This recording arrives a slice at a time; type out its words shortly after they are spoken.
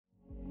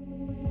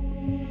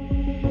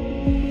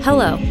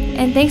Hello,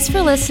 and thanks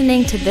for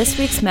listening to this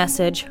week's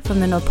message from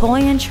the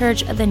Napoleon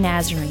Church of the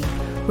Nazarene,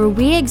 where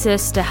we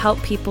exist to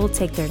help people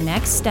take their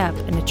next step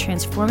in a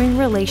transforming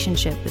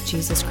relationship with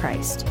Jesus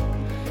Christ.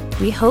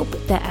 We hope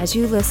that as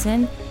you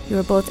listen, you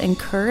are both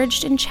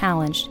encouraged and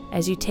challenged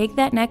as you take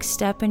that next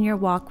step in your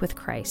walk with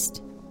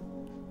Christ.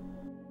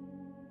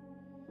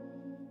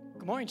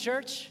 Good morning,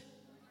 church.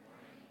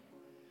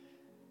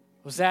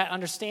 Was that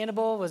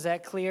understandable? Was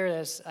that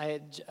clear?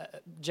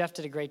 Jeff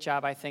did a great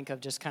job, I think, of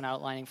just kind of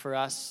outlining for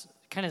us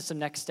kind of some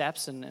next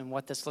steps and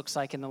what this looks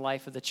like in the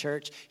life of the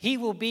church. He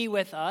will be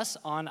with us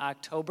on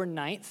October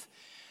 9th.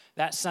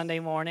 That Sunday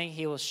morning,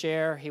 he will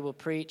share, he will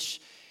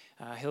preach,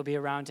 he'll be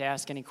around to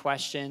ask any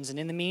questions. And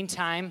in the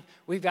meantime,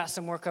 we've got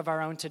some work of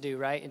our own to do,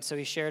 right? And so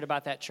he shared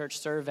about that church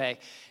survey.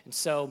 And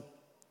so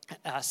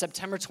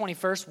September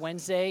 21st,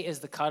 Wednesday, is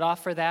the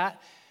cutoff for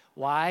that.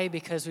 Why?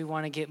 Because we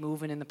want to get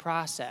moving in the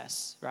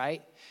process,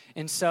 right?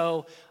 And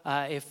so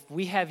if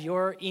we have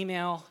your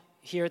email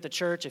here at the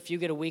church, if you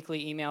get a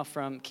weekly email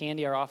from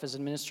Candy, our office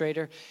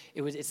administrator,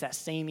 it's that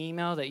same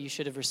email that you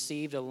should have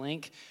received a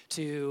link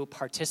to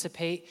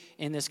participate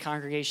in this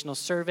congregational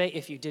survey.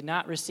 If you did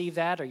not receive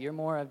that, or you're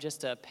more of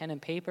just a pen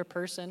and paper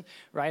person,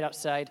 right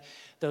outside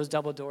those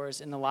double doors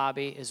in the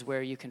lobby is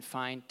where you can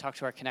talk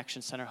to our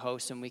Connection Center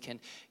host, and we can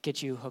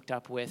get you hooked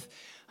up with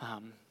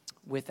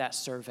that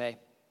survey.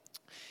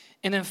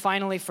 And then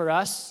finally for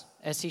us,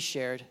 as he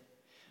shared,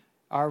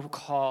 our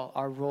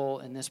role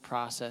in this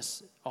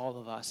process, all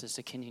of us, is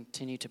to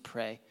continue to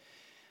pray,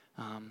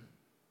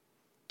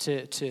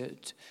 to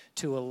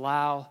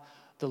allow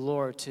the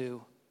Lord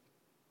to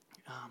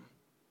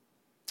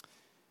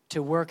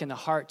work in the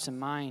hearts and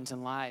minds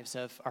and lives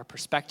of our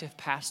prospective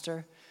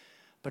pastor,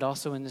 but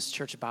also in this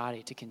church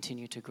body to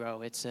continue to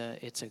grow. It's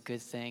a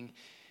good thing.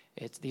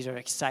 These are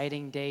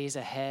exciting days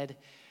ahead.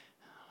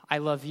 I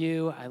love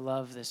you. I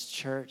love this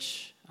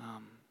church.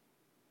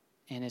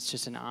 And it's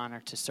just an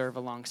honor to serve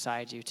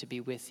alongside you, to be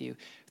with you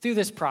through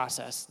this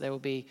process. There will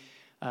be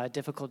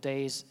difficult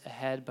days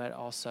ahead, but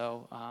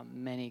also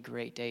many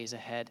great days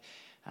ahead.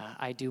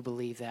 I do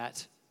believe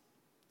that.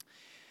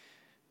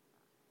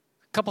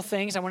 A couple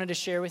things I wanted to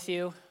share with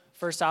you.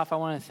 First off, I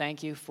want to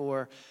thank you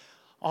for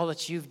all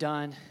that you've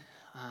done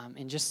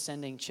in just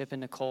sending Chip and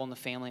Nicole and the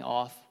family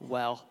off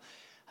well.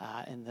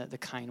 And the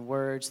kind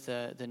words,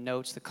 the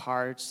notes, the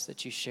cards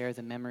that you share,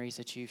 the memories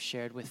that you've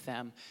shared with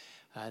them.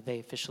 They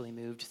officially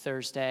moved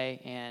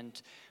Thursday,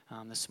 and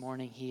this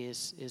morning he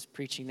is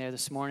preaching there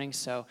this morning.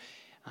 So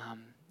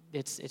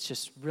it's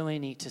just really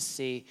neat to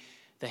see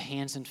the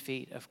hands and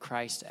feet of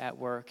Christ at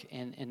work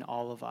in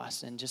all of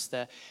us, and just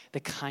the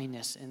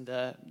kindness and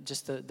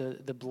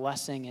the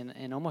blessing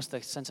and almost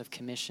the sense of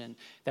commission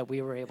that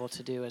we were able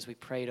to do as we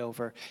prayed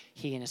over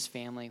he and his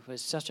family. It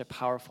was such a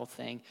powerful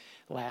thing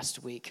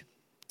last week.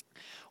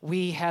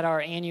 We had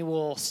our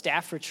annual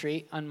staff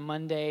retreat on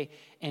Monday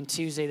and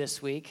Tuesday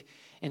this week.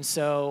 And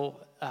so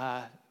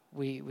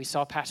we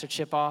saw Pastor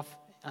Chip off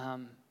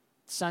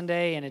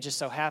Sunday, and it just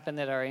so happened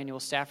that our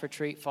annual staff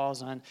retreat fell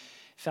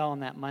on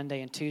that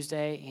Monday and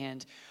Tuesday.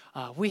 And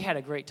we had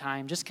a great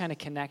time just kind of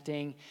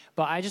connecting.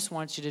 But I just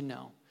want you to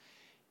know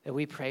that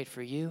we prayed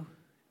for you.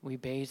 We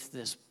bathed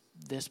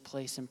this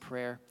place in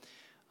prayer.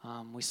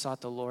 We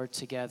sought the Lord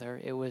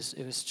together. It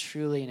was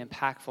truly an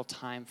impactful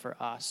time for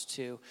us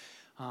to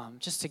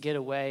just to get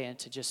away and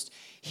to just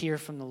hear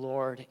from the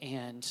Lord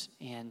and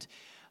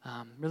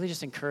really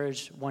just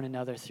encourage one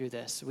another through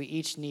this. We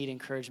each need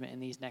encouragement in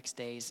these next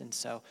days, and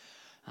so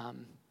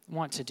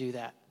want to do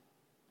that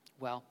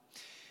well.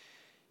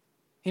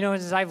 You know,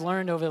 as I've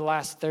learned over the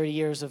last 30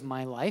 years of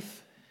my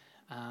life,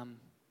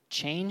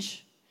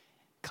 change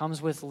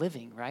comes with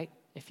living, right?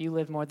 If you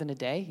live more than a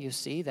day, you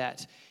see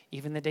that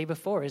even the day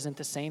before isn't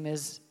the same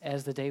as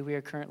the day we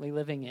are currently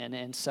living in.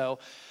 And so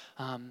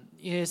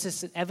it's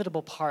this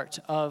inevitable part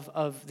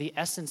of the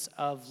essence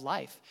of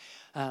life.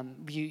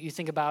 You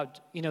think about,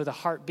 the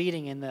heart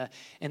beating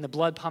and the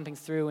blood pumping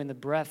through and the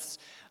breaths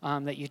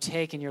that you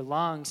take in your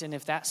lungs. And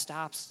if that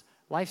stops,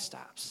 life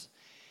stops.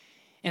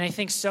 And I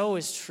think so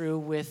is true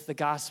with the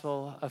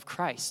gospel of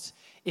Christ.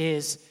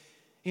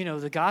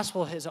 The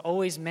gospel has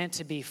always meant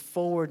to be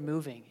forward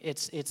moving.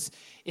 It's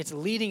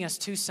leading us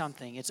to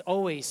something. It's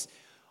always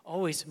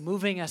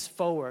moving us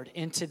forward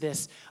into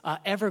this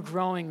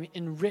ever-growing,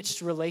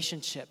 enriched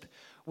relationship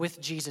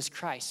with Jesus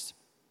Christ.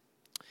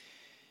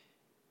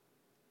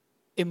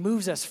 It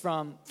moves us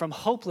from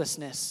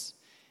hopelessness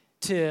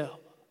to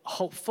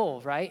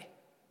hopeful, right?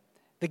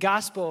 The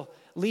gospel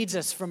leads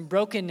us from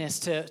brokenness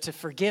to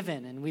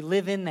forgiven, and we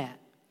live in that.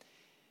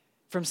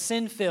 From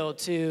sin-filled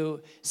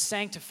to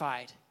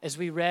sanctified, as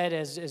we read,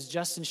 as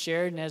Justin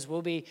shared, and as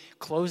we'll be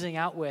closing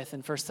out with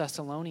in 1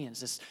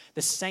 Thessalonians,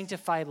 this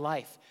sanctified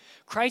life.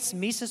 Christ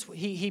meets us,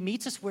 he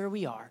meets us where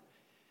we are,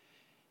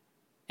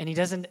 and he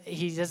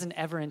doesn't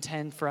ever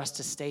intend for us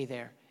to stay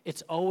there.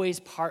 It's always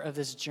part of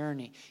this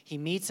journey. He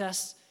meets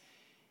us,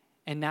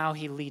 and now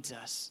he leads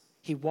us.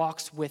 He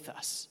walks with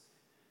us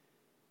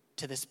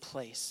to this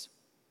place.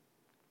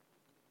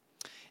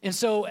 And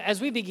so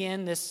as we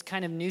begin this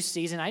kind of new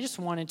season, I just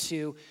wanted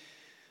to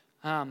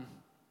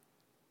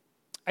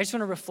I just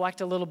want to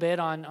reflect a little bit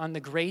on the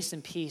grace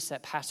and peace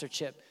that Pastor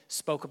Chip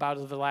spoke about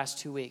over the last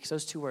 2 weeks.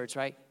 Those two words,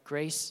 right?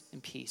 Grace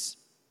and peace.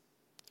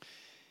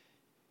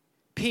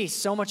 Peace,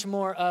 so much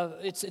more of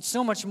it's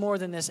so much more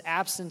than this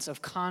absence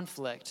of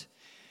conflict.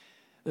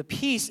 The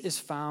peace is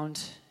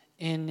found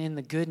in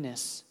the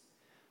goodness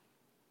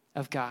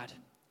of God.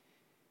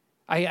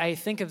 I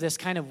think of this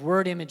kind of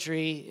word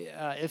imagery,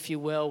 if you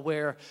will,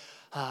 where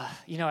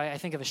I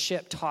think of a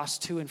ship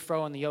tossed to and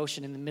fro in the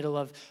ocean, in the middle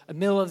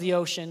of the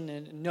ocean,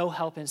 and no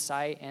help in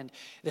sight, and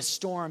this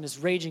storm, this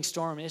raging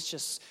storm, it's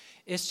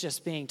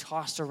just being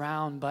tossed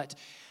around. But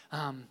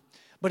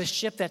a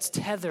ship that's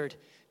tethered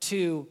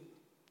to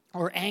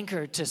or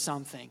anchored to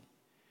something,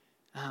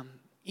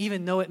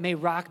 even though it may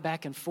rock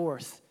back and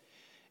forth,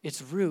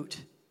 its root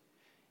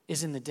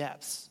is in the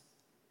depths.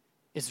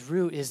 Its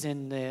root is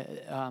in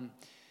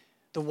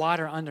the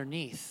water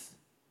underneath.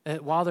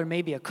 While there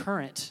may be a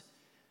current,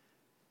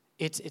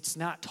 it's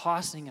not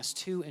tossing us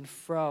to and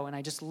fro. And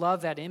I just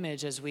love that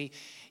image as we,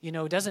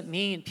 it doesn't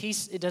mean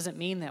peace. It doesn't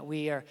mean that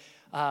we are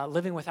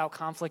living without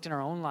conflict in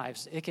our own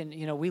lives. It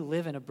can, we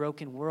live in a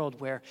broken world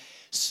where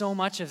so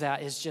much of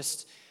that is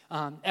just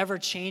ever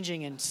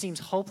changing and seems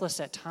hopeless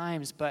at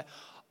times. But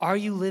are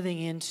you living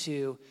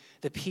into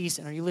the peace,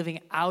 and are you living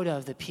out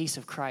of the peace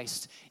of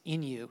Christ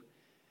in you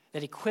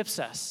that equips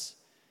us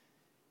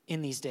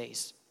in these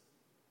days?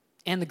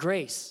 And the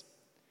grace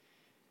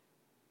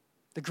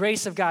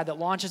of God that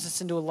launches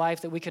us into a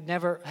life that we could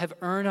never have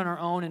earned on our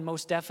own and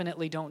most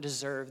definitely don't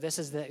deserve. This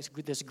is this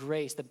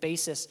grace. The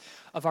basis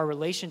of our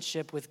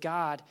relationship with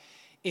God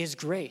is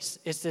grace.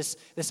 It's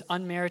this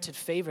unmerited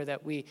favor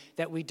that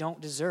we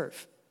don't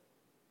deserve.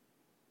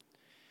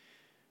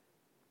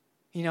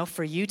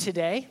 For you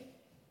today,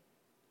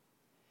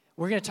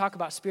 we're going to talk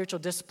about spiritual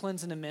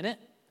disciplines in a minute.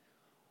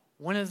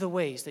 One of the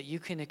ways that you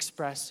can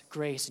express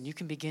grace and you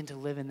can begin to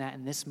live in that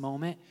in this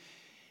moment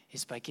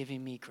is by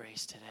giving me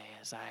grace today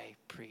as I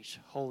preach.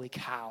 Holy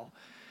cow.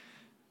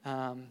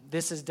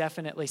 This is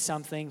definitely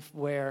something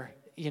where,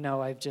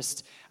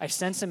 I've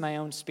sensed in my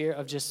own spirit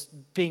of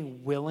just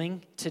being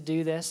willing to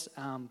do this.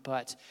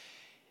 But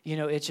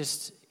it's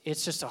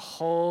just a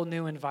whole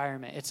new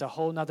environment. It's a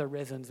whole nother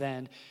rhythm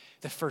than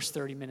the first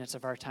 30 minutes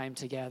of our time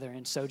together.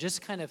 And so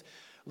just kind of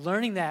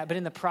learning that, but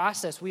in the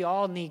process, we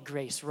all need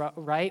grace,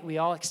 right? We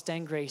all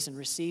extend grace and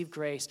receive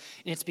grace.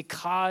 And it's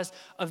because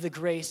of the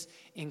grace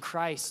in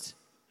Christ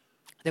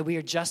that we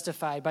are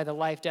justified by the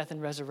life, death,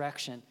 and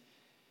resurrection.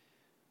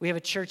 We have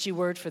a churchy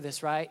word for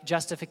this, right?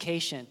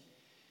 Justification.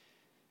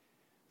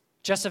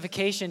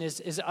 Justification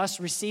is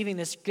us receiving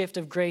this gift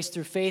of grace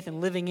through faith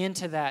and living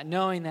into that,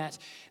 knowing that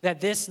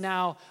this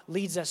now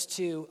leads us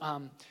to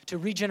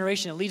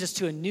regeneration. It leads us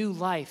to a new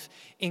life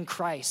in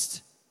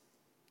Christ.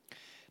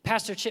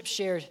 Pastor Chip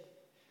shared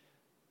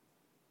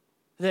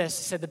this.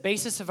 He said, the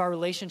basis of our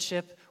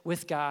relationship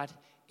with God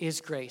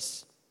is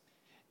grace.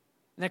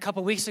 And a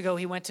couple weeks ago,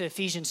 he went to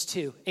Ephesians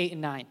 2, 8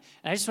 and 9.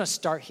 And I just want to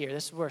start here.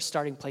 This is where a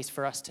starting place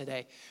for us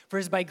today. For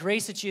it is by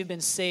grace that you have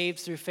been saved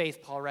through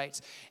faith, Paul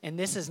writes. And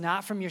this is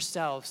not from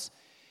yourselves.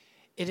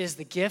 It is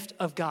the gift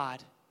of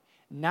God,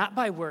 not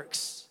by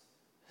works,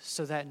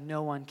 so that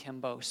no one can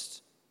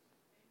boast.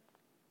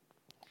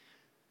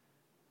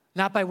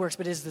 Not by works,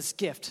 but it is this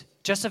gift.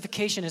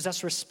 Justification is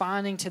us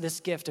responding to this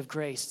gift of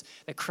grace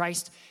that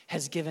Christ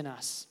has given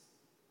us.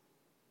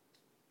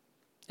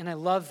 And I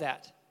love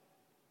that.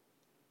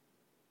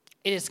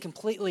 It is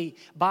completely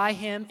by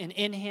him and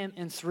in him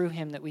and through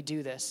him that we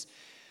do this.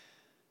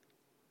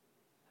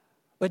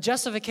 But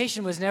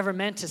justification was never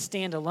meant to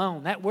stand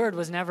alone. That word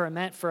was never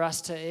meant for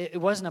us to, it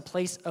wasn't a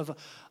place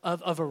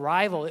of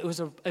arrival. It was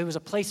a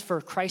place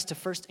for Christ to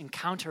first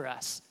encounter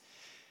us,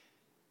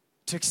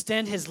 to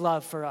extend his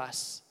love for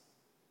us,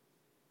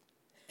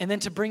 and then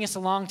to bring us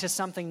along to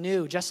something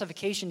new.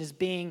 Justification is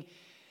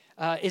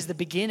the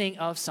beginning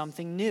of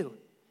something new.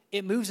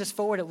 It moves us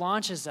forward. It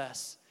launches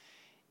us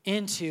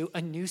into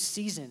a new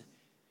season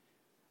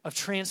of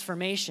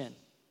transformation.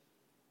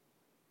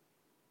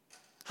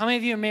 How many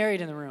of you are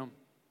married in the room?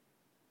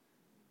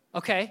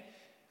 Okay,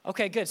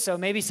 good. So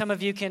maybe some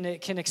of you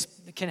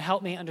can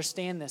help me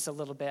understand this a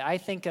little bit. I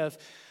think of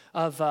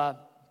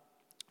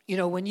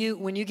when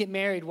you get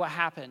married, what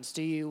happens?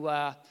 Do you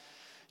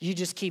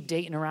just keep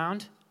dating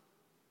around?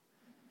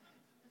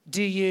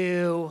 Do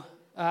you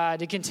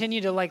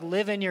continue to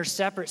live in your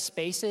separate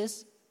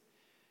spaces?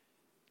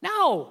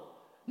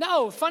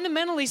 No,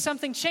 fundamentally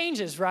something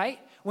changes, right?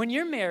 When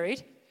you're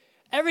married,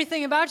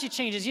 everything about you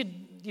changes.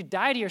 You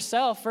die to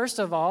yourself, first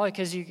of all,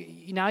 because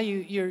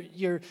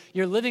you're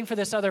living for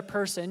this other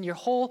person. Your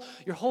whole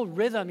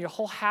rhythm, your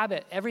whole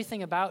habit,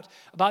 everything about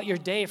your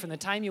day, from the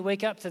time you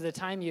wake up to the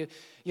time you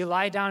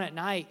lie down at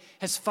night,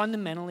 has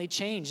fundamentally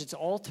changed. It's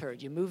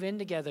altered. You move in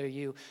together.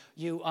 You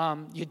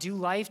do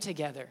life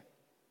together.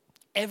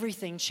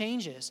 Everything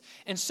changes.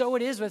 And so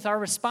it is with our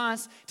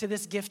response to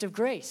this gift of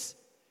grace,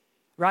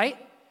 right?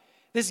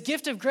 This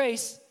gift of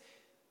grace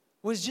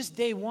was just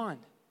day one.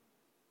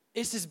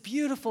 It's this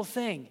beautiful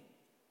thing.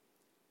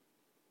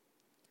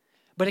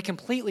 But it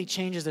completely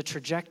changes the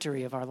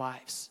trajectory of our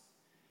lives.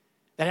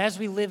 That as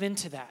we live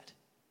into that,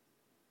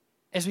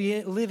 as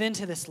we live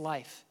into this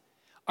life,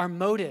 our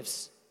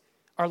motives,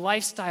 our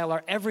lifestyle,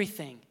 our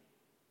everything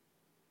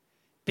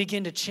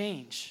begin to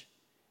change.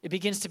 It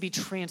begins to be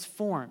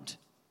transformed.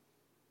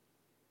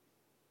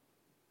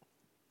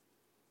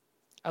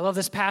 I love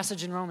this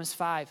passage in Romans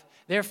 5.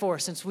 Therefore,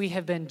 since we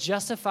have been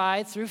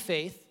justified through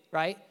faith,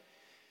 right?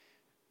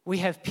 We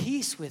have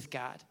peace with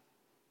God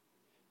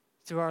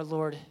through our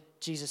Lord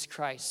Jesus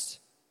Christ,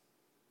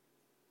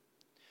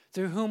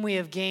 through whom we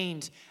have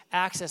gained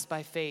access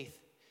by faith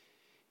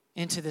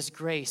into this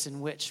grace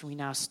in which we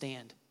now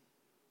stand.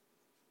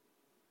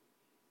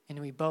 And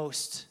we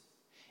boast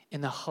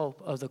in the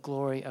hope of the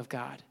glory of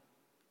God.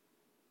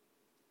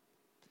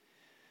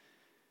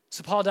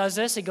 So Paul does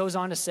this. He goes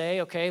on to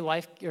say, okay,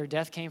 life or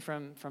death came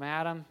from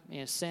Adam.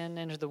 Sin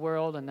entered the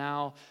world, and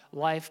now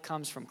life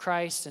comes from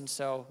Christ. And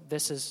so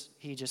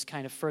he just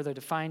kind of further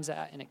defines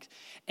that.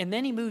 And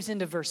then he moves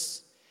into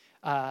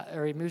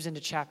he moves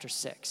into chapter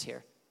 6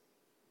 here.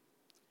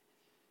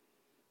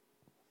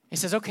 He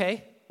says,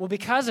 okay, well,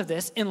 because of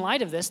this, in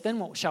light of this, then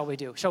what shall we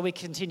do? Shall we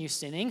continue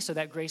sinning so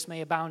that grace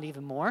may abound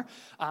even more,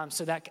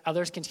 so that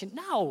others can?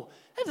 No,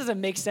 that doesn't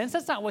make sense.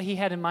 That's not what he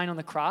had in mind on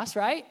the cross,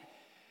 right?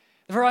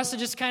 For us to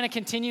just kind of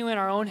continue in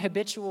our own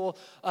habitual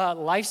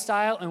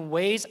lifestyle and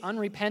ways,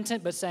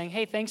 unrepentant, but saying,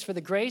 hey, thanks for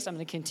the grace. I'm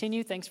going to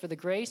continue. Thanks for the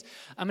grace.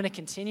 I'm going to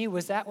continue.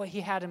 Was that what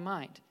he had in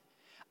mind?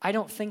 I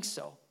don't think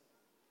so.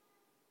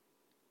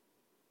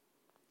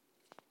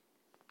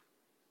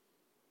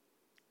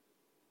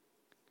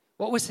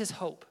 What was his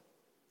hope?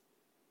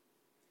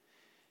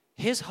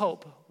 His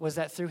hope was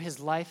that through his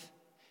life,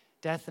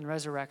 death, and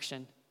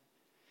resurrection,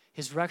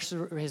 his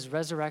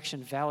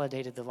resurrection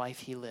validated the life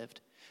he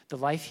lived, the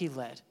life he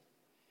led.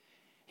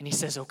 And he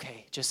says,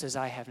 okay, just as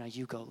I have, now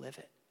you go live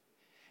it.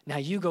 Now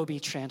you go be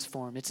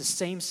transformed. It's the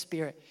same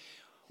spirit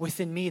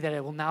within me that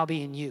it will now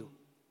be in you.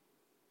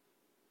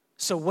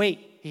 So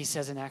wait, he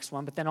says in Acts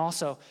 1, but then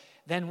also,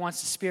 then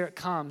once the Spirit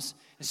comes,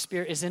 the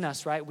Spirit is in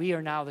us, right? We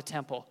are now the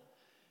temple.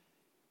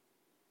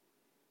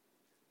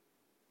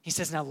 He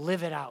says, now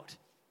live it out.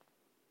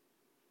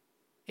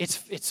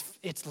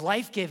 It's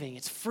life-giving.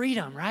 It's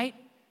freedom, right?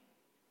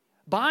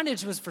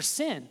 Bondage was for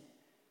sin.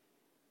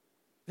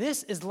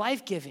 This is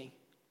life-giving.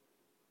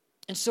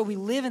 And so we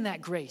live in that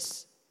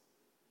grace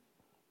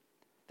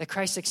that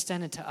Christ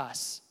extended to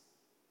us.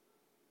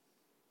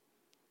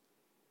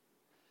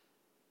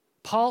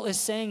 Paul is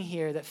saying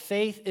here that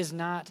faith is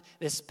not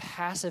this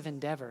passive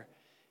endeavor.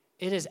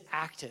 It is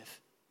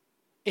active.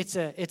 It's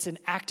an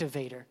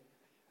activator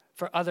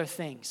for other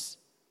things.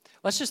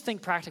 Let's just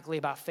think practically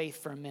about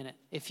faith for a minute,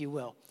 if you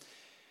will.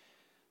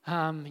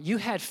 You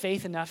had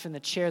faith enough in the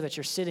chair that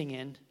you're sitting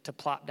in to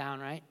plop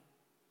down, right?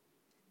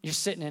 You're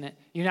sitting in it.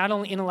 You not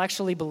only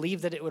intellectually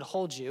believed that it would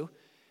hold you,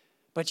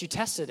 but you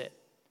tested it,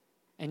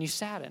 and you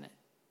sat in it.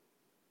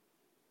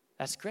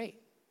 That's great.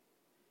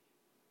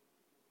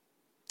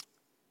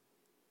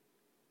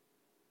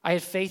 I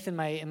had faith in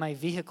my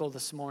vehicle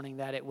this morning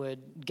that it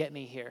would get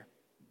me here.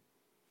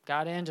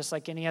 Got in just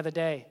like any other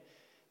day.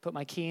 Put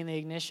my key in the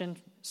ignition,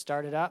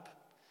 started up,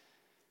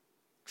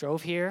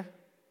 drove here.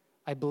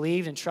 I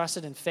believed and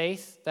trusted in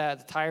faith that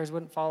the tires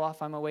wouldn't fall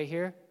off on my way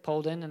here,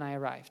 pulled in, and I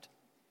arrived.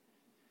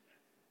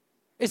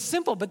 It's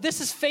simple, but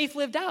this is faith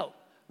lived out,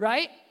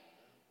 right?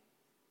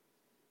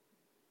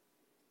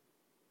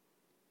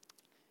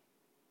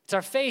 It's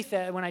our faith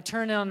that when I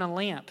turn on the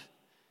lamp,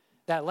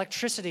 that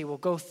electricity will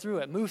go through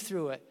it, move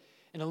through it,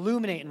 and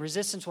illuminate, and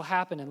resistance will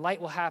happen, and light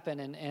will happen,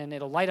 and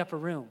it'll light up a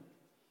room.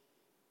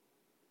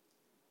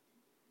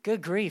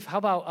 Good grief! How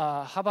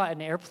about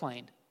an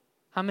airplane?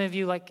 How many of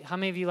you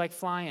like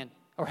flying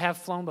or have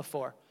flown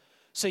before?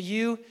 So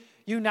you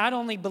not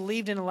only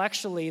believed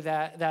intellectually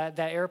that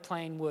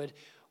airplane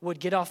would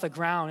get off the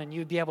ground and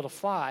you'd be able to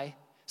fly.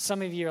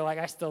 Some of you are like,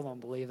 I still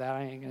don't believe that.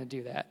 I ain't going to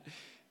do that.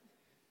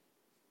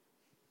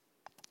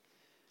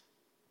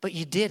 But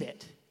you did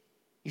it.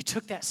 You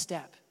took that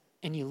step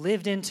and you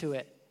lived into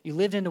it. You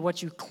lived into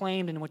what you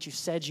claimed and what you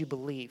said you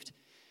believed.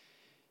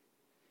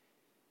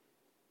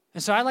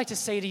 And so I'd like to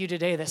say to you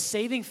today that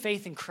saving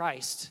faith in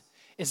Christ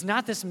is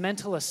not this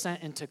mental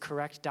assent into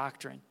correct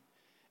doctrine.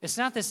 It's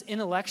not this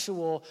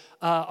intellectual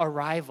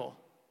arrival.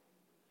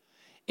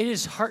 It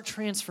is heart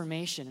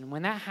transformation. And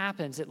when that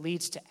happens, it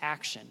leads to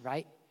action,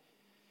 right?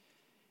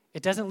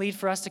 It doesn't lead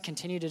for us to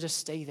continue to just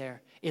stay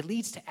there. It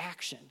leads to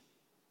action.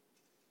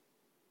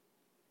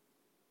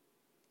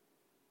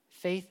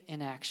 Faith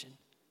in action.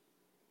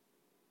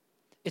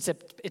 It's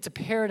a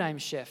paradigm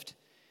shift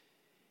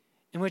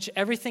in which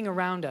everything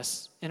around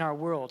us in our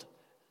world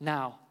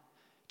now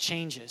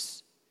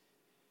changes.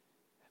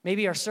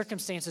 Maybe our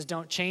circumstances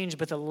don't change,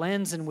 but the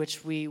lens in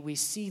which we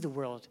see the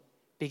world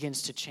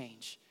begins to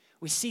change.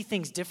 We see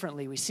things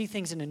differently. We see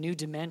things in a new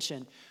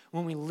dimension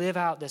when we live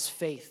out this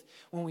faith,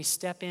 when we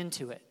step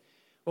into it,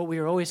 what we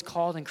were always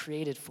called and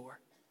created for.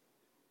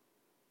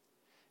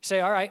 You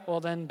say, all right,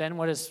 well then, Ben,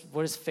 what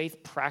does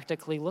faith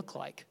practically look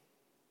like?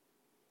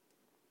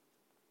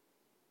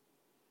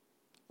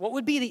 What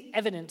would be the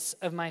evidence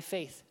of my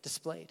faith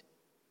displayed?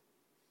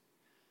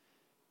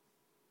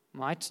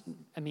 Well,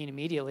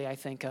 immediately I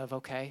think of,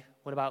 okay,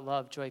 What about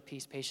love, joy,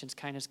 peace, patience,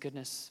 kindness,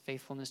 goodness,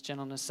 faithfulness,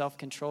 gentleness,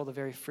 self-control, the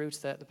very fruits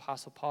that the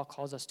Apostle Paul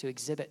calls us to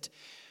exhibit?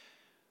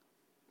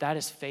 That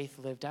is faith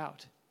lived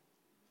out.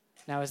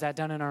 Now, is that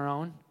done on our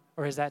own,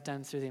 or is that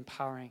done through the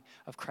empowering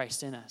of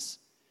Christ in us?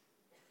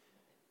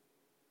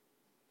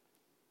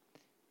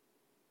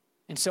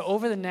 And so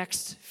over the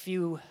next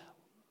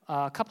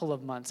couple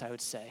of months, I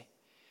would say,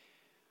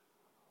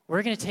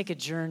 we're going to take a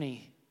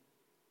journey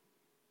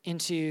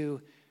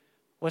into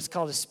what's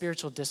called the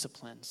spiritual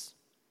disciplines.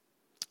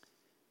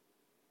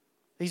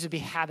 These would be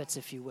habits,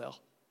 if you will.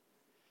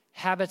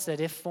 Habits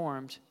that, if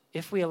formed,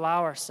 if we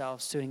allow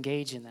ourselves to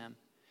engage in them,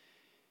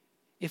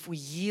 if we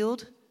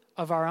yield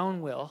of our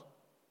own will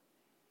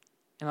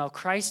and allow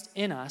Christ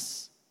in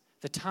us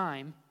the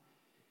time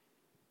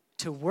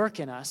to work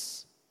in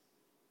us,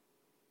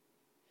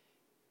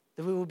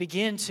 that we will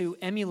begin to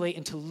emulate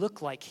and to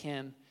look like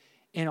him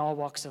in all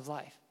walks of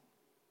life.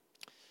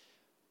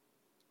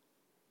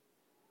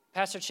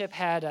 Pastor Chip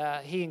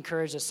he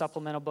encouraged a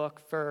supplemental book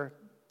for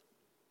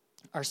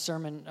our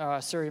Sermon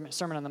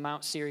on the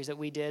Mount series that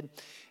we did.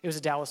 It was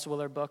a Dallas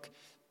Willard book.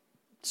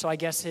 So I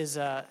guess his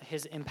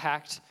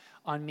impact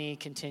on me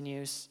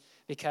continues,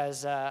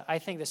 because I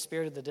think The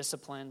Spirit of the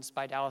Disciplines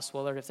by Dallas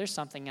Willard, if there's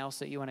something else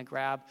that you want to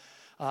grab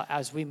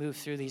as we move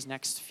through these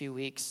next few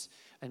weeks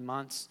and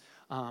months,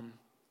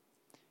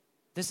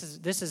 this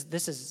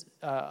is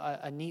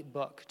a neat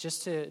book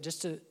just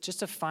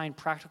to find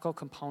practical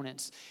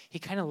components. He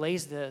kind of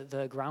lays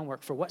the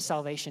groundwork for what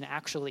salvation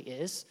actually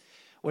is,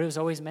 what it was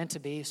always meant to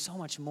be, so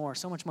much more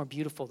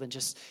beautiful than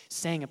just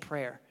saying a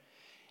prayer.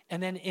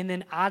 And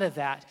then out of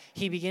that,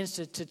 he begins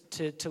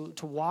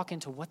to walk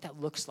into what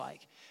that looks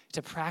like,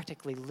 to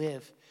practically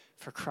live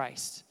for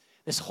Christ.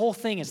 This whole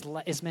thing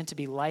is meant to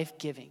be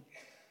life-giving.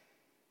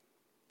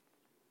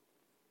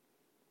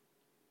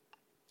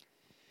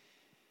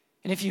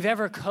 And if you've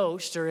ever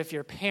coached, or if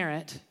you're a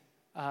parent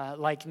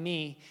like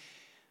me,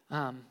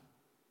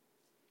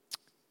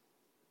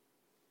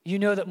 you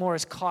know that more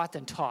is caught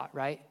than taught,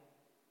 right?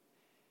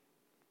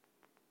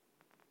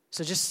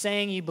 So just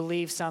saying you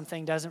believe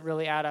something doesn't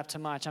really add up to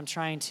much. I'm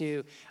trying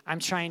to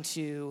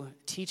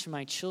teach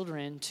my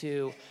children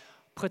to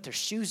put their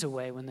shoes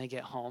away when they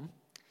get home.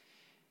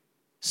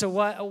 So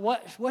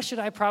what should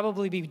I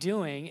probably be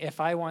doing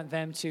if I want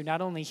them to not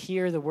only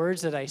hear the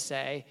words that I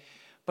say,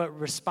 but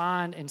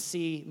respond and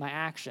see my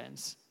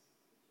actions?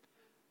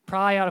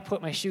 Probably ought to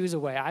put my shoes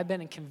away. I've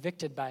been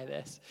convicted by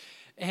this.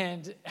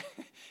 And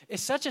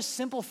it's such a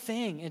simple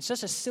thing. It's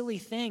such a silly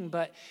thing,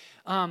 but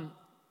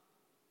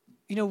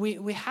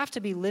we have to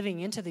be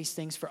living into these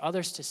things for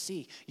others to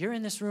see. You're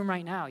in this room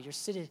right now. You're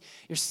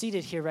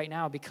seated here right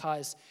now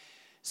because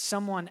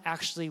someone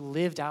actually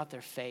lived out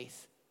their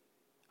faith,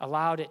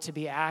 allowed it to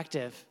be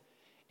active,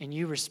 and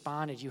you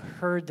responded. You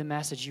heard the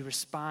message. You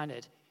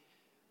responded.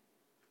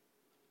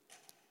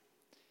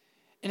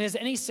 And as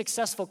any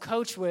successful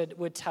coach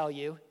would tell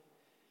you,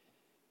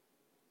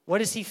 what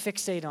does he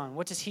fixate on?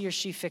 What does he or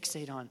she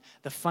fixate on?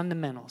 The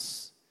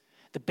fundamentals,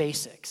 the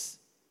basics.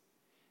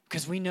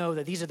 Because we know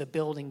that these are the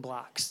building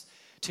blocks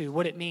to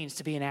what it means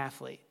to be an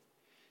athlete,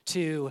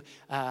 to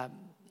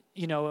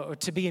or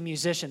to be a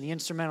musician, the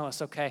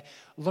instrumentalist, okay,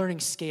 learning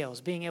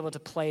scales, being able to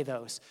play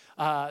those.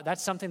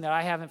 That's something that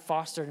I haven't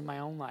fostered in my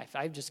own life.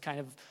 I've just kind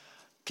of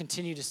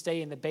continued to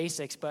stay in the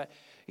basics, but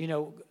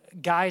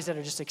guys that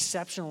are just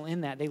exceptional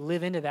in that, they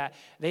live into that.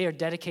 They are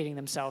dedicating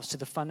themselves to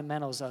the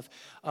fundamentals of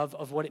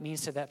what it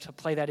means to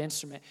play that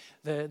instrument,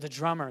 the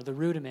drummer, the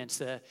rudiments,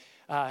 to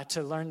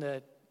learn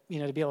to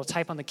be able to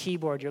type on the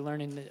keyboard. You're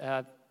learning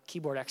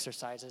keyboard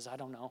exercises, I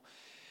don't know.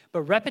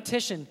 But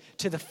repetition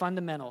to the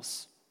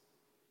fundamentals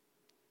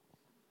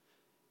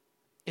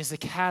is the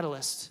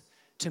catalyst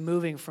to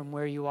moving from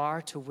where you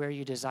are to where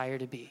you desire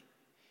to be.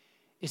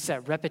 It's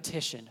that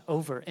repetition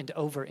over and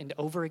over and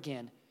over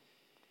again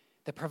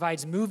that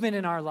provides movement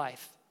in our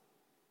life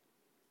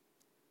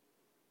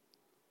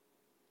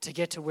to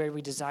get to where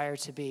we desire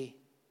to be.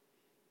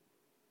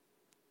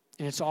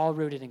 And it's all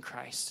rooted in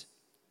Christ.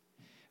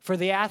 For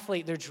the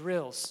athlete, they're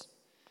drills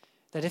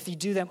that if you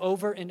do them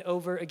over and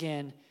over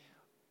again,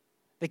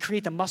 they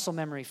create the muscle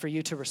memory for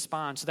you to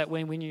respond, so that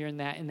when you're in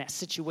that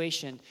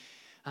situation,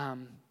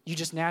 you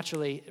just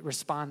naturally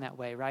respond that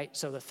way, right?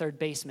 So the third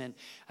baseman,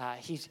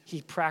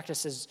 he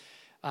practices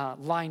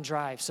line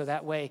drive, so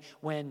that way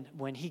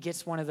when he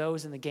gets one of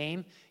those in the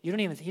game, he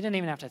doesn't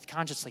even have to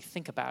consciously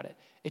think about it.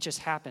 It just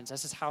happens.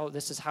 This is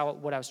how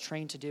what I was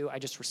trained to do. I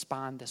just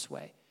respond this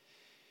way.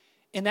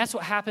 And that's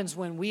what happens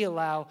when we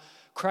allow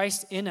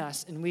Christ in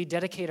us and we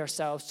dedicate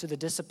ourselves to the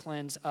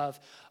disciplines of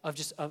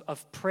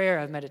prayer,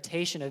 of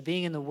meditation, of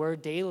being in the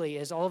Word daily.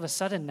 Is all of a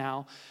sudden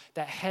now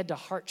that head to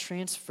heart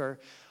transfer,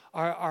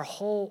 our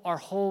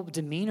whole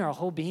demeanor, our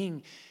whole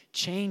being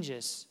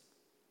changes.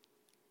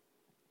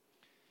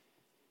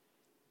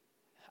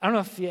 I don't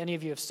know if any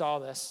of you have saw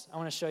this. I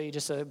want to show you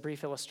just a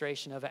brief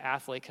illustration of an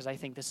athlete, because I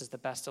think this is the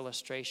best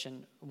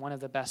illustration, one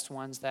of the best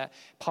ones that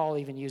Paul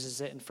even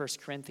uses it in 1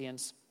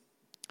 Corinthians.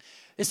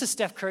 This is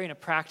Steph Curry in a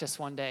practice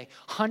one day.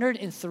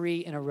 103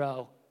 in a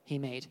row he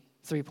made,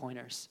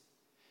 3-pointers.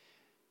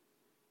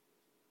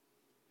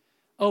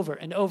 over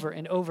and over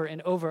and over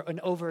and over and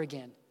over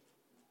again.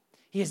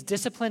 He has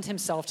disciplined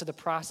himself to the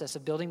process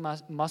of building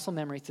muscle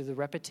memory through the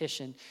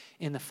repetition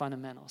in the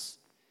fundamentals.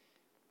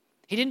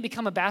 He didn't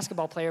become a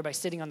basketball player by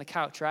sitting on the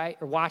couch, right?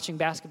 Or watching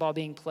basketball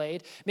being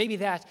played. Maybe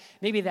that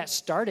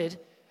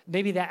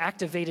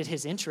activated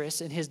his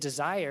interest and his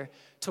desire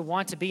to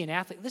want to be an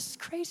athlete. This is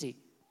crazy.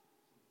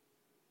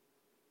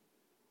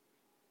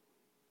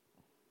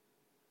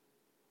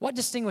 What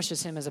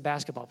distinguishes him as a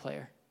basketball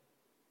player?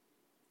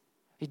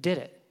 He did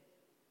it.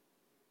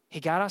 He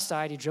got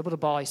outside, he dribbled a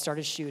ball, he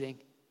started shooting,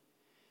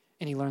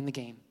 and he learned the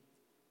game.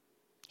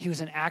 He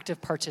was an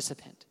active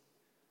participant.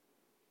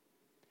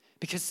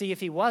 Because see, if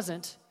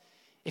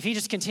he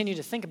just continued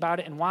to think about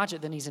it and watch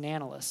it, then he's an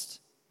analyst,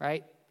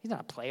 right? He's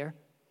not a player.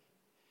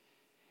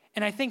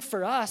 And I think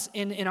for us,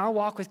 in our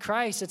walk with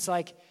Christ, it's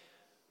like,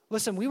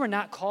 listen, we were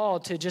not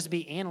called to just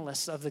be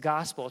analysts of the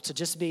gospel, to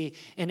just be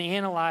an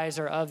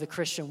analyzer of the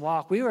Christian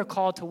walk. We were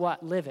called to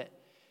what? Live it,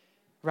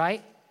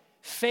 right?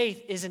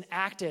 Faith is an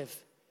active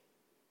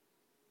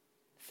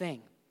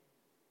thing.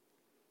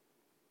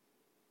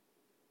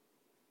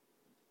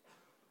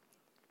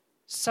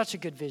 Such a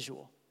good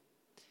visual.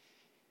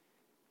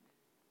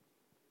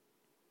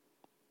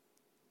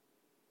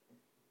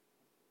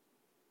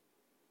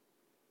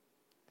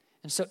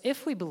 And so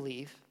if we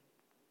believe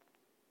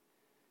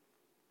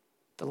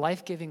the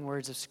life-giving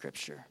words of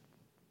Scripture,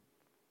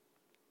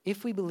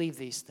 if we believe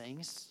these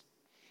things,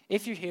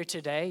 if you're here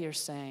today, you're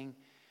saying,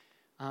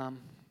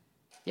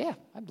 yeah,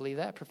 I believe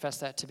that, I profess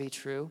that to be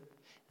true,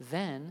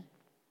 then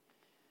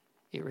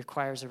it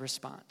requires a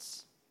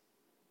response,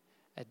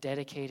 a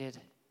dedicated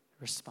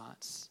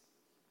response,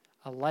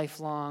 a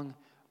lifelong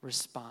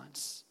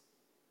response.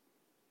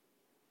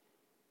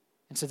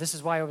 And so this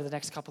is why over the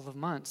next couple of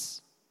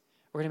months,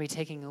 we're going to be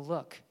taking a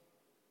look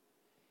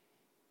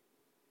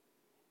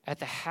at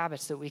the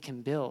habits that we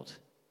can build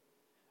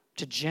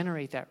to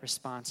generate that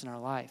response in our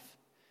life.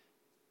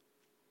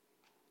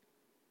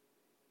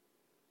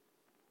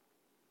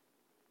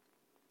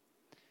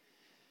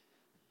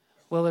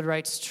 Willard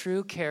writes,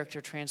 true character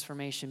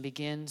transformation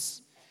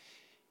begins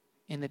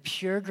in the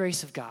pure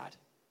grace of God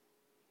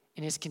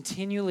and is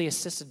continually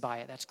assisted by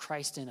it. That's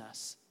Christ in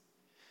us.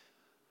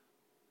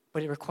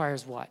 But it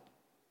requires what?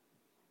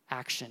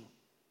 Action.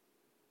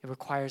 It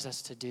requires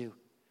us to do.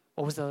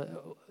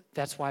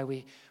 That's why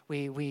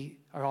we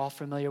are all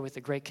familiar with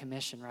the Great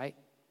Commission, right?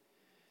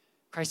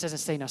 Christ doesn't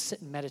say, now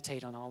sit and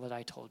meditate on all that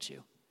I told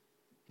you.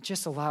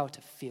 Just allow it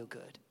to feel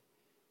good.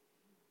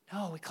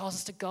 No, he calls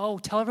us to go.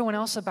 Tell everyone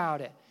else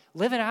about it.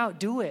 Live it out.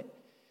 Do it.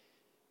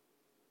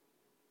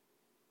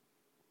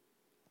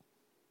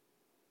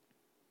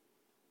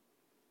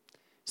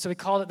 So we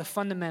call it the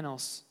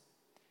fundamentals,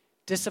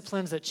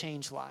 disciplines that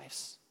change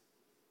lives.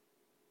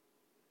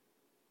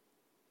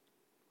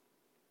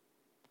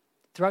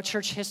 Throughout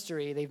church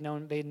history, they've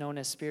known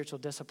as spiritual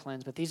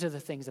disciplines, but these are the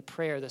things, the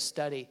prayer, the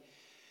study,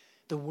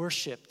 the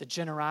worship, the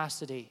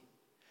generosity,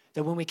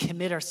 that when we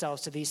commit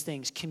ourselves to these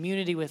things,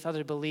 community with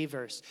other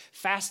believers,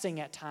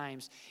 fasting at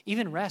times,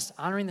 even rest,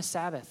 honoring the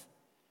Sabbath.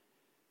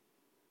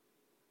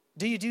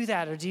 Do you do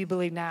that, or do you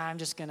believe,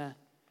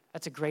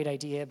 that's a great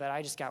idea, but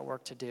I just got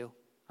work to do.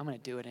 I'm going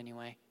to do it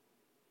anyway.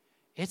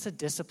 It's a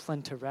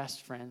discipline to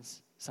rest,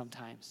 friends,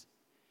 sometimes.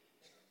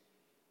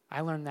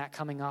 I learned that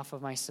coming off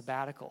of my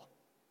sabbatical.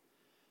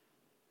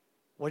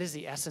 What is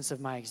the essence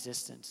of my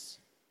existence?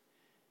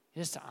 It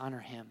is to honor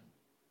him,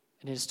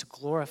 and it is to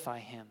glorify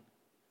him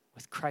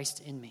with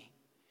Christ in me.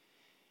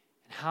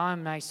 And how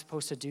am I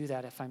supposed to do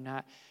that if I'm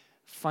not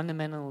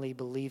fundamentally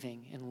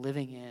believing and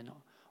living in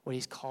what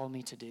he's called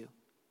me to do?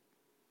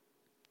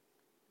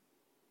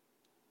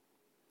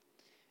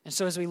 And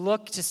so as we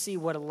look to see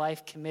what a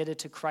life committed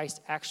to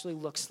Christ actually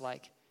looks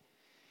like,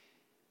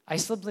 I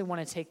simply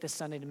want to take this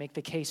Sunday to make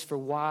the case for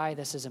why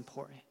this is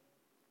important.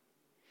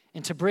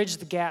 And to bridge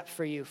the gap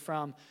for you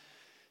from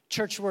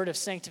church word of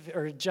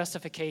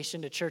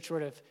justification to church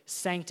word of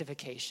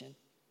sanctification.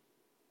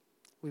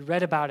 We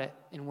read about it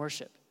in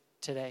worship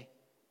today.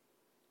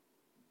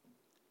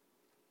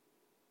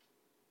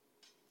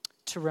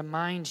 To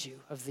remind you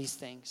of these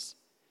things.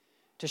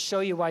 To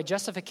show you why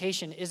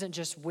justification isn't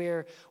just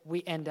where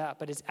we end up,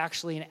 but it's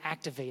actually an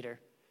activator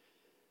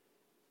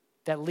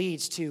that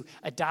leads to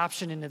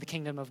adoption into the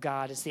kingdom of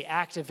God. It's the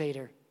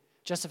activator.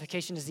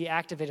 Justification is the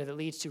activator that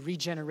leads to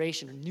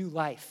regeneration or new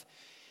life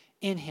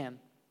in him.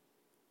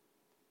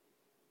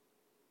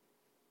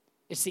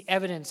 It's the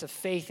evidence of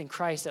faith in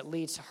Christ that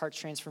leads to heart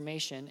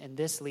transformation, and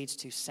this leads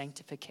to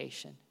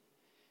sanctification.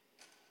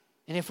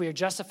 And if we are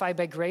justified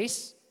by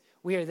grace,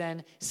 we are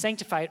then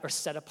sanctified or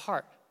set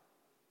apart.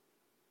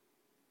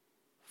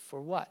 For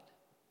what?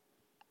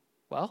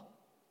 Well,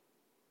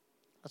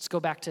 let's go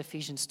back to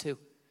Ephesians 2.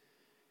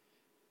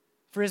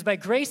 For it is by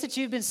grace that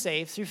you've been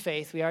saved through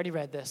faith. We already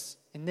read this.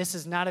 And this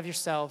is not of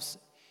yourselves.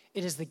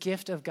 It is the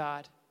gift of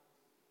God.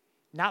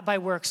 Not by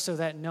works so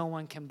that no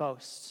one can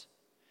boast.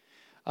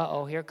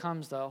 Here it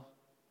comes though.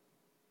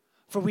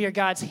 For we are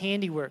God's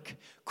handiwork,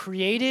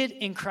 created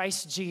in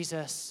Christ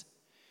Jesus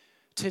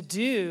to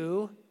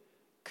do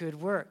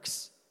good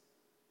works,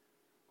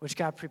 which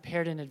God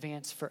prepared in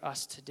advance for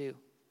us to do.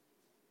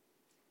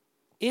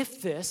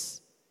 If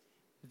this,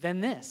 then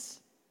this.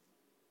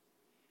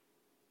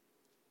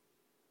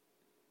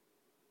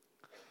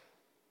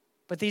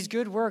 But these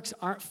good works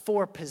aren't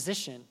for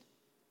position.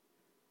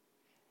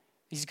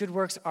 These good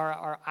works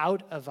are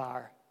out of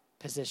our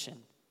position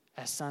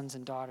as sons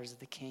and daughters of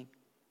the King.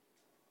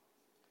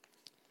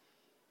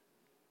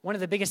 One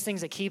of the biggest things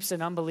that keeps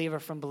an unbeliever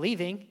from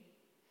believing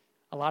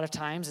a lot of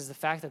times is the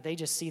fact that they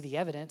just see the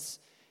evidence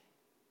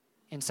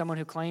in someone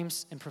who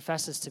claims and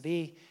professes to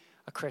be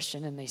a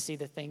Christian, and they see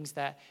the things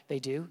that they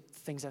do, the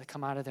things that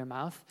come out of their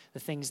mouth, the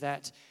things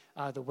that,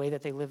 the way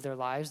that they live their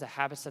lives, the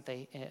habits that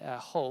they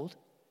hold.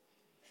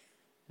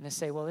 And they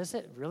say, well, is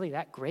it really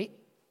that great?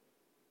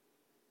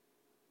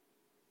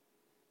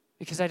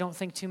 Because I don't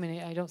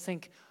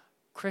think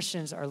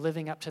Christians are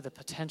living up to the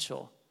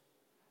potential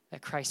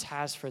that Christ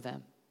has for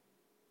them.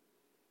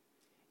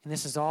 And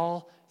this is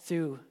all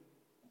through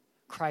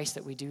Christ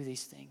that we do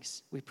these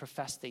things. We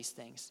profess these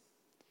things.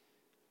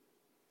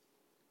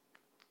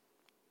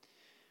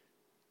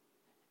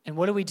 And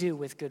what do we do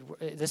with good?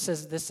 This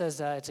says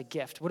it's a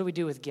gift. What do we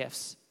do with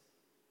gifts?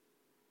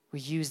 We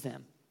use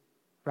them,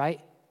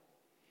 right?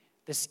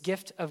 This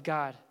gift of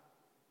God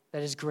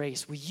that is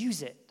grace, we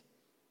use it.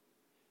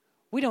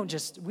 We don't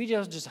just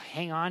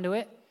hang on to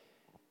it.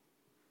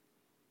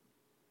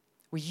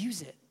 We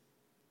use it.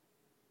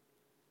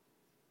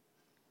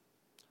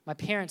 My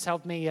parents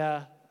helped me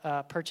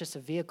purchase a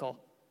vehicle.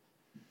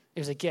 It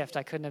was a gift.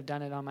 I couldn't have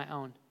done it on my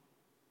own.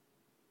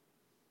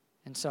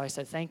 And so I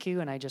said, thank you,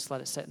 and I just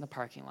let it sit in the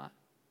parking lot.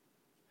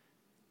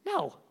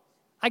 No.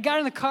 I got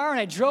in the car and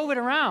I drove it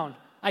around.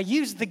 I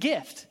used the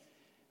gift,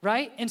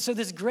 right? And so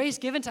this grace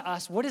given to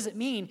us, what does it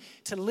mean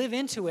to live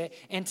into it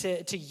and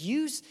to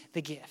use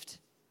the gift?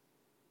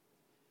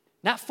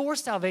 Not for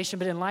salvation,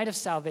 but in light of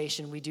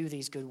salvation, we do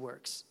these good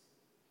works.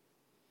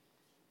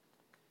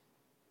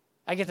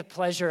 I get the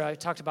pleasure, I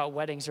talked about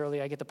weddings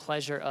earlier, I get the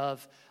pleasure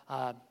of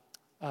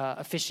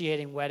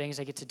officiating weddings.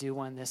 I get to do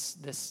one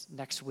this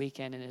next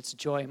weekend, and it's a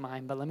joy of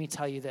mine. But let me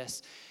tell you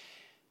this.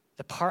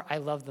 The part I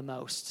love the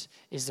most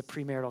is the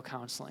premarital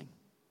counseling.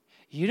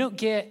 You don't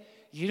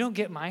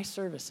get my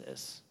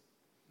services,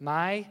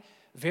 my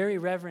very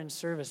reverend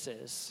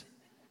services,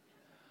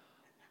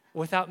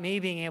 without me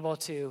being able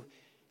to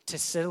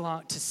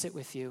sit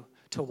with you,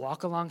 to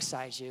walk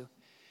alongside you,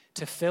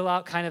 to fill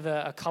out kind of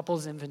a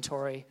couple's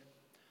inventory,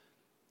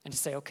 and to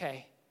say,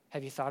 okay,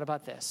 have you thought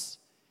about this?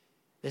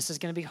 This is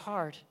going to be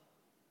hard.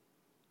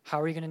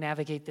 How are you going to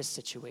navigate this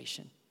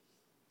situation?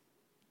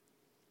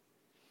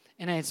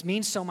 And it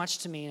means so much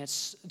to me, and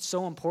it's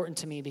so important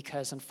to me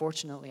because,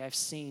 unfortunately, I've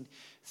seen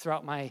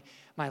throughout my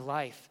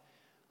life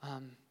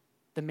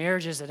the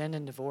marriages that end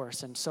in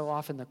divorce, and so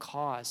often the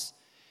cause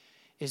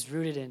is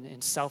rooted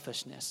in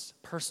selfishness,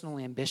 personal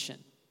ambition,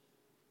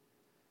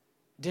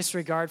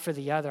 disregard for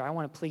the other. I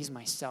want to please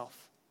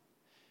myself.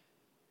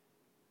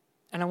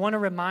 And I want to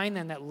remind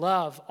them that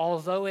love,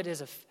 although it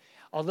is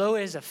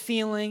a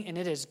feeling and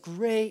it is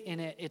great and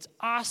it's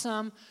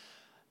awesome,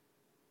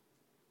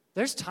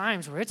 there's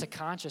times where it's a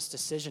conscious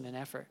decision and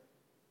effort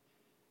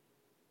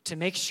to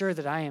make sure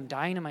that I am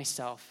dying to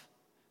myself.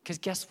 Because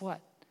guess what?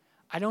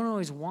 I don't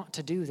always want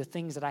to do the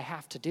things that I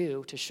have to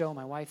do to show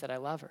my wife that I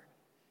love her.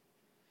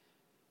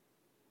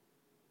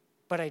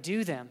 But I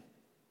do them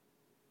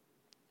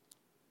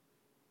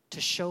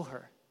to show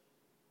her.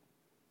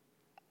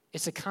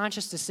 It's a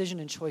conscious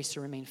decision and choice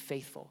to remain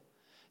faithful,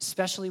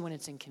 especially when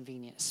it's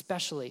inconvenient,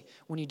 especially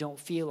when you don't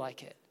feel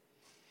like it.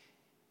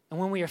 And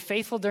when we are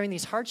faithful during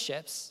these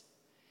hardships,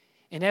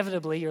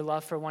 inevitably your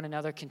love for one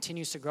another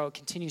continues to grow, it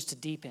continues to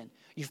deepen.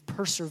 You've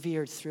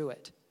persevered through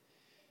it.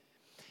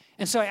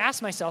 And so I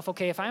asked myself,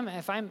 okay, if the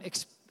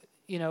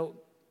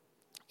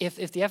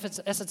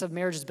essence of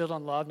marriage is built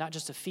on love, not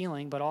just a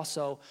feeling, but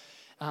also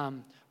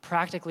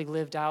practically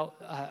lived out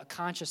a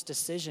conscious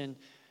decision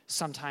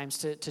sometimes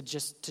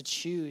to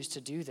choose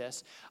to do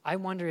this, I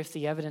wonder if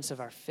the evidence of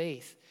our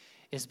faith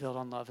is built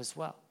on love as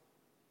well.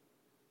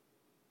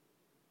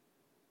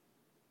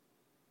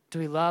 Do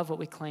we love what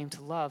we claim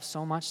to love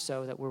so much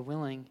so that we're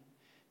willing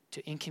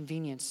to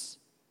inconvenience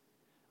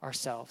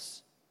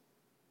ourselves?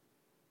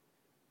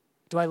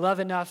 Do I love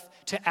enough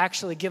to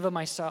actually give of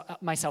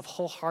myself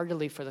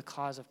wholeheartedly for the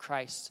cause of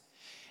Christ?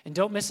 And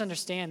don't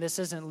misunderstand, this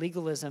isn't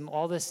legalism.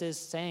 All this is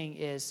saying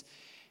is,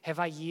 have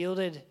I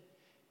yielded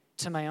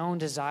to my own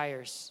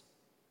desires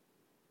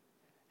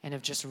and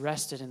have just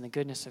rested in the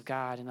goodness of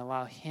God and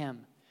allow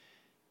Him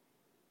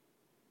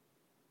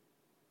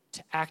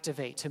to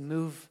activate, to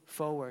move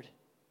forward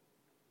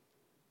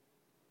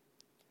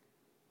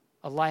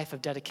a life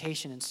of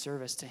dedication and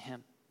service to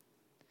Him?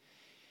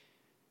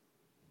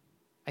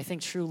 I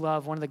think true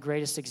love, one of the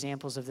greatest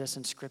examples of this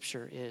in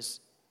Scripture is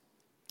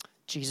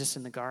Jesus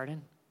in the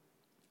garden.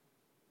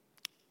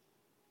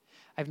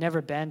 I've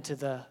never been to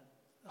the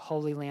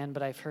Holy Land,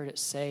 but I've heard it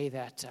say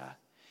that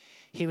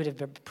he would have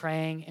been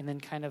praying and then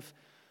kind of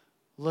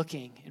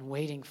looking and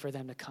waiting for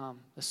them to come,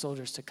 the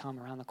soldiers to come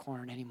around the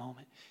corner at any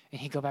moment. And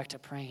he'd go back to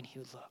praying, he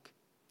would look.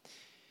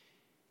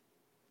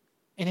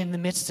 And in the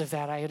midst of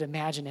that, I would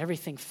imagine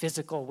everything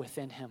physical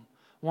within him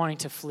wanting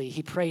to flee.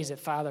 He prays it,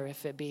 Father,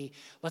 if it be,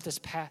 let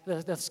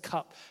this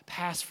cup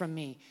pass from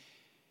me.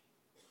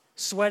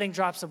 Sweating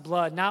drops of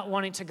blood, not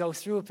wanting to go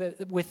through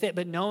with it,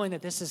 but knowing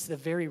that this is the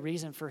very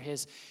reason for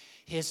his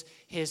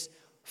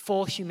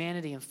full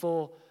humanity and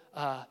full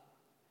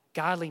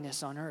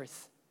godliness on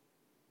earth.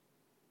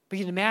 But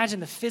you can imagine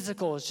the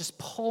physical is just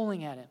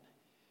pulling at him.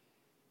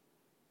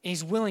 And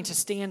he's willing to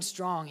stand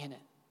strong in it.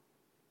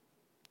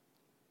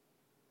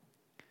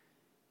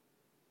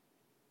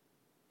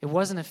 It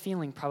wasn't a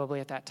feeling probably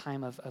at that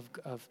time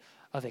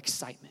of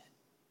excitement,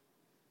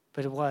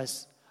 but it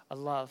was a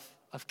love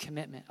of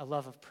commitment, a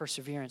love of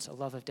perseverance, a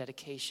love of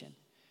dedication.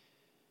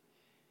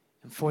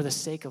 And for the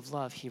sake of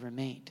love, he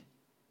remained.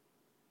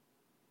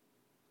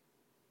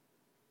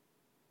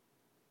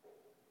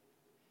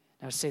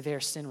 I would say there,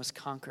 sin was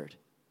conquered.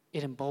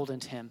 It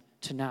emboldened him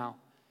to now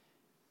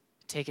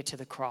take it to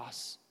the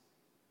cross.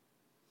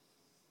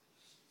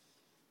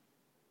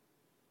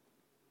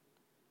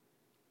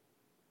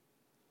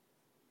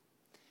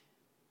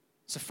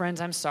 So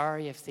friends, I'm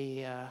sorry if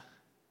the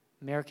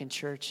American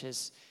church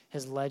has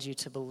led you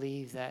to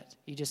believe that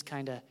you just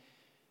kind of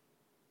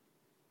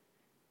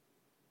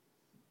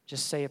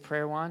just say a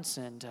prayer once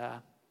and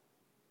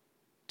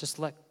just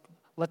let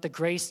the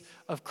grace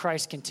of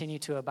Christ continue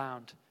to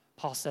abound.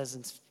 Paul says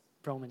in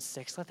Romans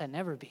 6, let that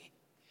never be.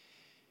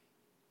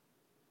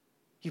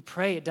 You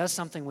pray, it does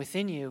something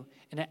within you,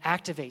 and it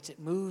activates, it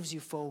moves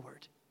you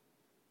forward.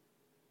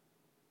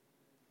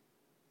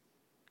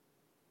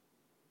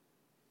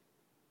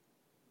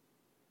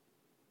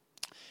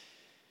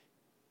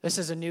 This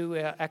is a new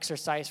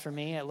exercise for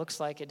me. It looks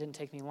like it didn't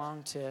take me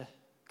long to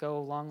go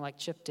along like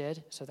Chip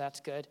did, so that's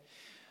good.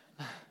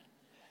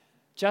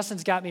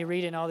 Justin's got me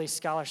reading all these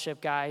scholarship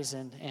guys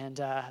and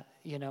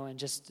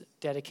just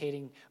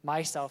dedicating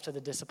myself to the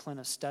discipline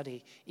of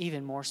study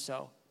even more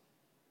so.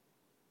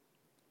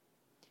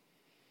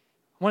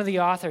 One of the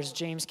authors,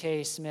 James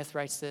K. Smith,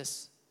 writes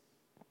this.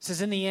 He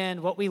says, in the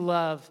end, what we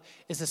love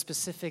is a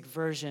specific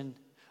version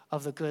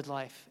of the good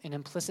life, an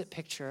implicit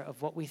picture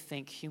of what we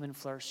think human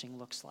flourishing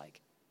looks like.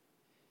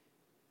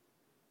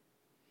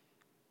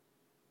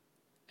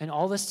 And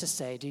all this to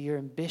say, do your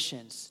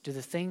ambitions, do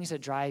the things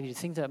that drive you, the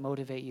things that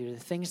motivate you, the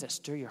things that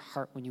stir your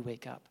heart when you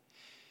wake up,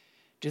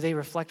 do they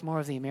reflect more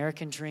of the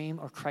American dream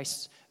or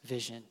Christ's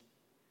vision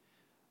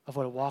of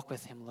what a walk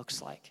with him looks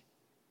like?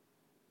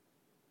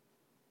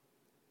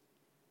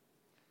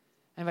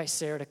 I invite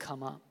Sarah to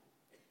come up.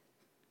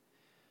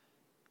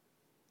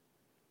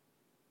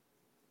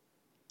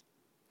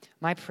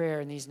 My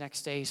prayer in these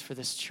next days for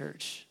this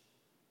church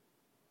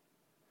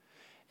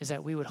is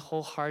that we would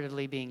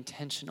wholeheartedly be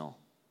intentional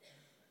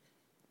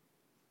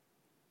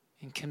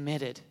and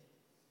committed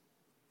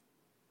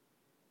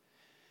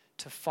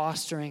to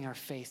fostering our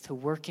faith, to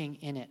working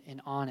in it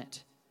and on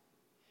it.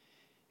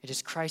 It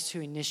is Christ who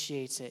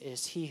initiates it. It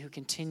is he who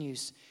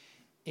continues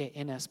it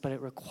in us, but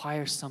it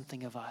requires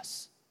something of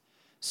us.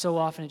 So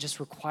often it just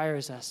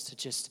requires us to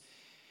just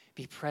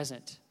be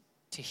present,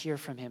 to hear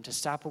from him, to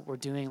stop what we're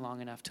doing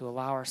long enough, to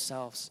allow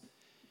ourselves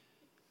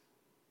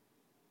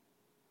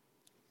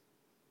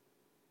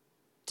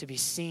to be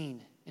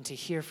seen and to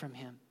hear from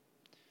him.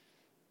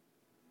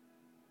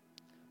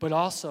 But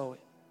also,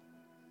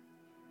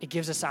 it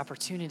gives us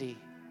opportunity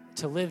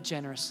to live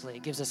generously.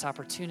 It gives us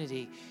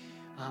opportunity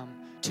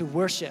to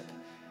worship,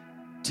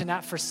 to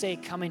not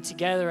forsake coming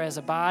together as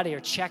a body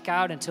or check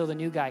out until the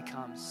new guy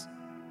comes.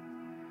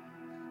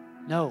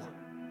 No,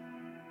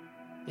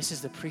 this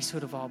is the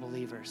priesthood of all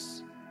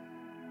believers.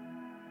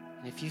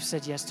 And if you've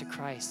said yes to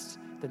Christ,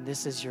 then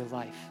this is your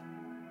life.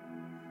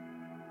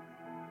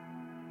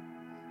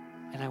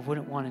 And I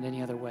wouldn't want it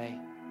any other way.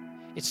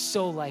 It's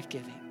so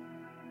life-giving.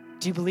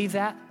 Do you believe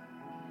that?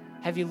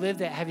 Have you lived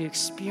that? Have you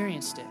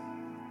experienced it?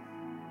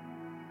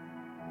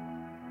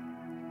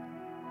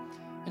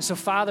 And so,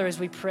 Father, as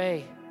we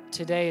pray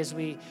today, as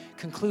we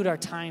conclude our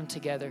time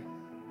together,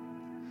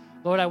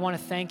 Lord, I want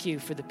to thank you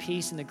for the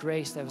peace and the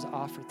grace that was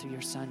offered through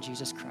your Son,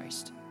 Jesus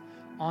Christ,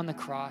 on the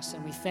cross.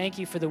 And we thank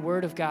you for the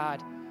word of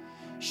God,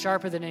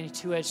 sharper than any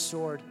two-edged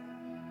sword,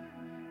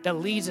 that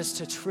leads us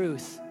to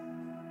truth,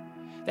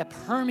 that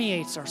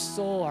permeates our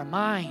soul, our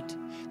mind,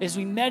 as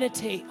we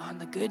meditate on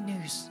the good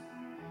news.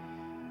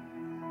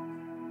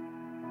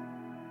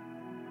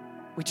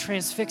 We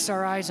transfix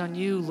our eyes on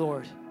you,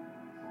 Lord,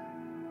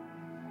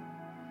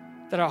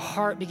 that our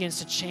heart begins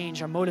to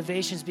change, our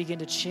motivations begin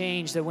to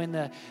change, that when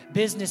the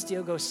business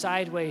deal goes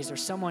sideways or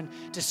someone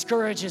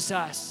discourages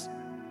us,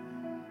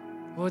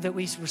 Lord, that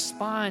we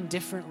respond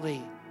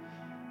differently.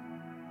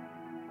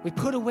 We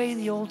put away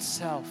the old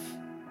self.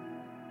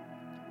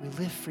 We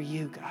live for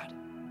you, God.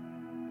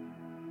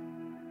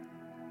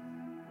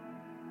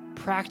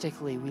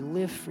 Practically, we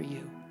live for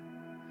you.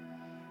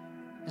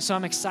 And so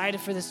I'm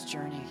excited for this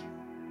journey.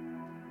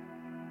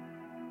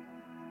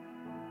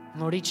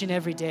 Lord, each and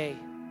every day,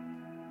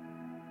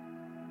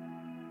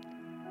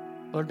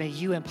 Lord, may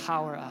you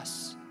empower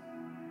us.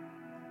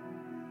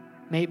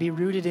 May it be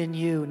rooted in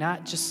you,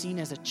 not just seen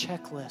as a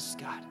checklist,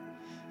 God,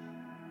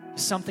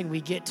 something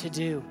we get to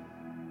do.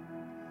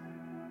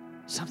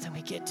 Something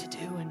we get to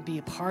do and be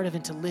a part of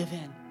and to live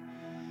in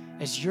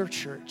as your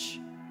church.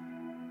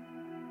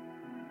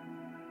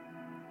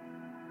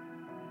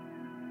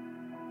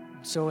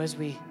 So as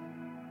we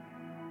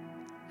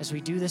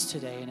do this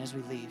today and as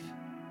we leave,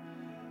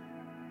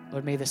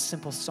 Lord, may this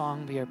simple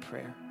song be our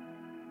prayer.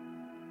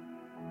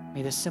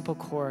 May this simple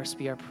chorus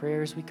be our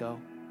prayer as we go.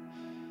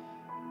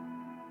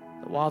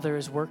 That while there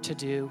is work to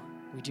do,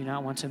 we do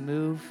not want to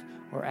move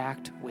or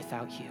act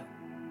without you.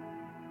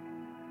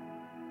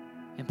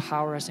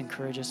 Empower us,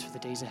 encourage us for the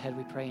days ahead,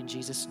 we pray in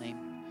Jesus' name.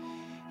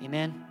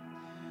 Amen.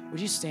 Would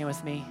you stand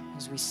with me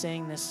as we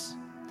sing this?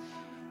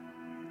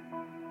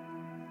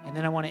 And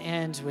then I want to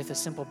end with a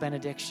simple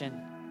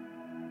benediction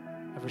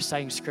of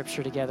reciting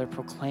scripture together,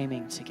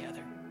 proclaiming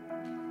together.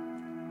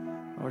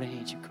 Lord, I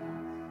need you. Come on.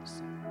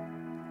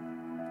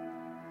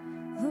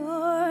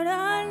 Lord,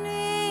 I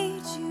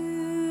need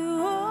you.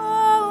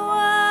 Oh,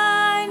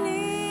 I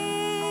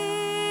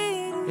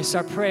need you. It's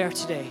our prayer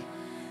today.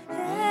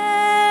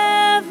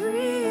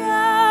 Every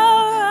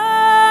hour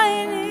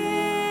I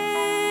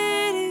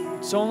need you.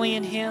 It's only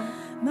in Him.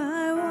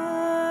 My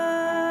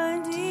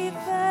one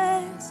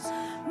defense,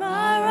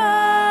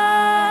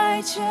 my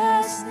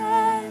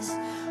righteousness.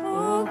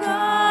 Oh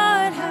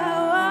God,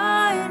 how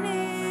I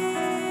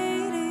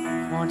need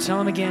you. Come on,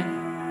 tell Him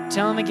again.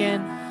 Tell Him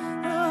again.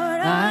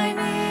 Lord, I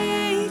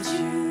need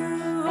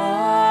you.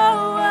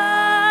 Oh,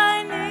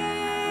 I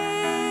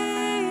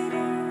need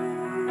you.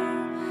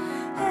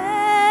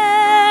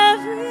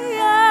 Every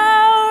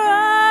hour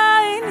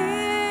I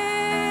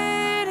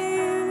need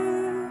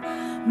you.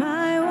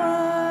 My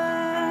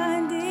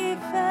one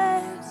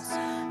defense,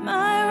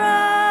 my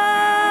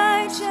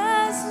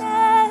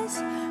righteousness.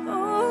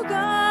 Oh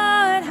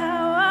God,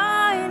 how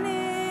I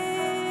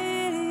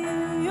need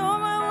you. You're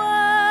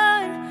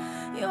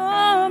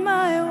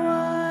my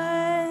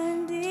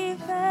one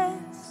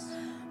defense,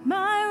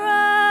 my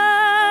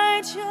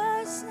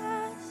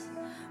righteousness.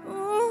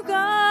 Oh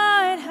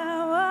God,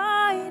 how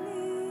I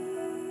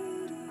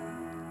need you.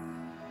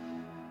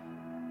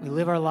 We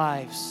live our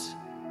lives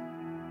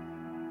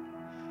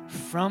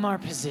from our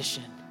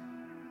position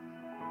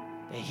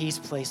that He's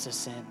placed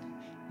us in,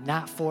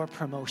 not for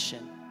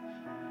promotion.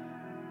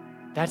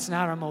 That's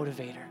not our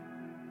motivator.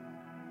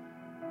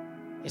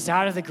 It's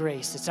out of the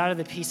grace, it's out of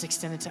the peace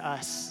extended to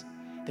us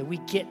that we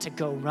get to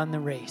go run the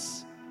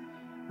race.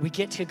 We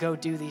get to go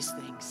do these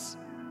things.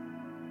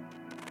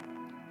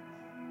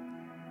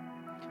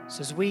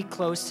 So as we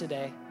close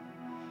today,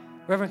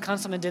 Reverend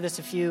Kunselman did this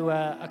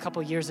a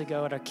couple years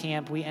ago at our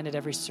camp. We ended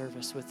every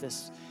service with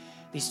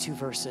these two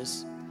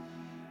verses.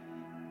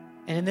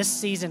 And in this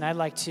season, I'd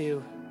like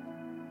to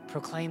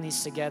proclaim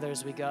these together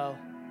as we go,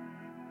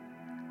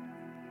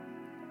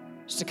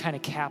 just to kind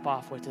of cap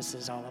off what this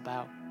is all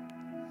about.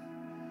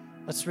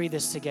 Let's read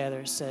this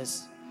together. It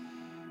says,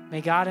 "May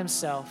God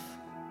Himself,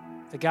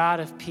 the God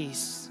of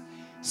peace,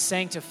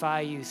 sanctify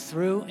you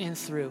through and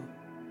through.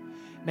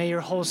 May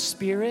your whole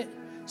spirit,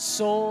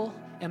 soul,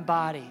 and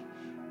body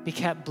be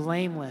kept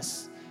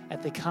blameless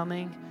at the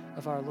coming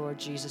of our Lord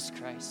Jesus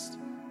Christ.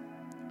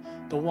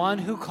 The one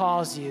who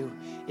calls you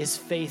is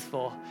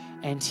faithful,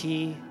 and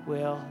He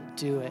will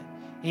do it."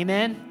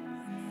 Amen?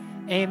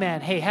 Amen.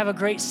 Hey, have a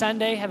great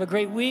Sunday. Have a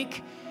great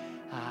week.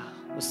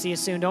 We'll see you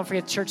soon. Don't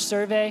forget the church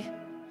survey.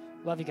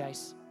 Love you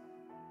guys.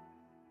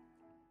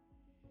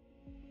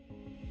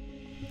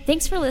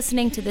 Thanks for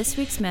listening to this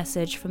week's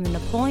message from the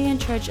Napoleon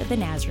Church of the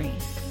Nazarene.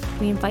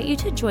 We invite you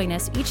to join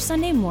us each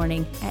Sunday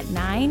morning at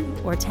 9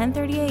 or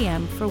 10:30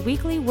 a.m. for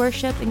weekly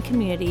worship and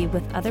community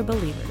with other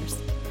believers.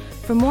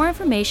 For more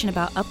information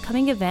about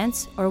upcoming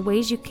events or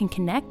ways you can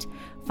connect,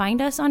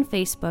 find us on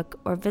Facebook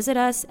or visit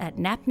us at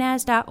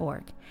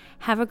napnaz.org.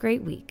 Have a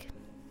great week.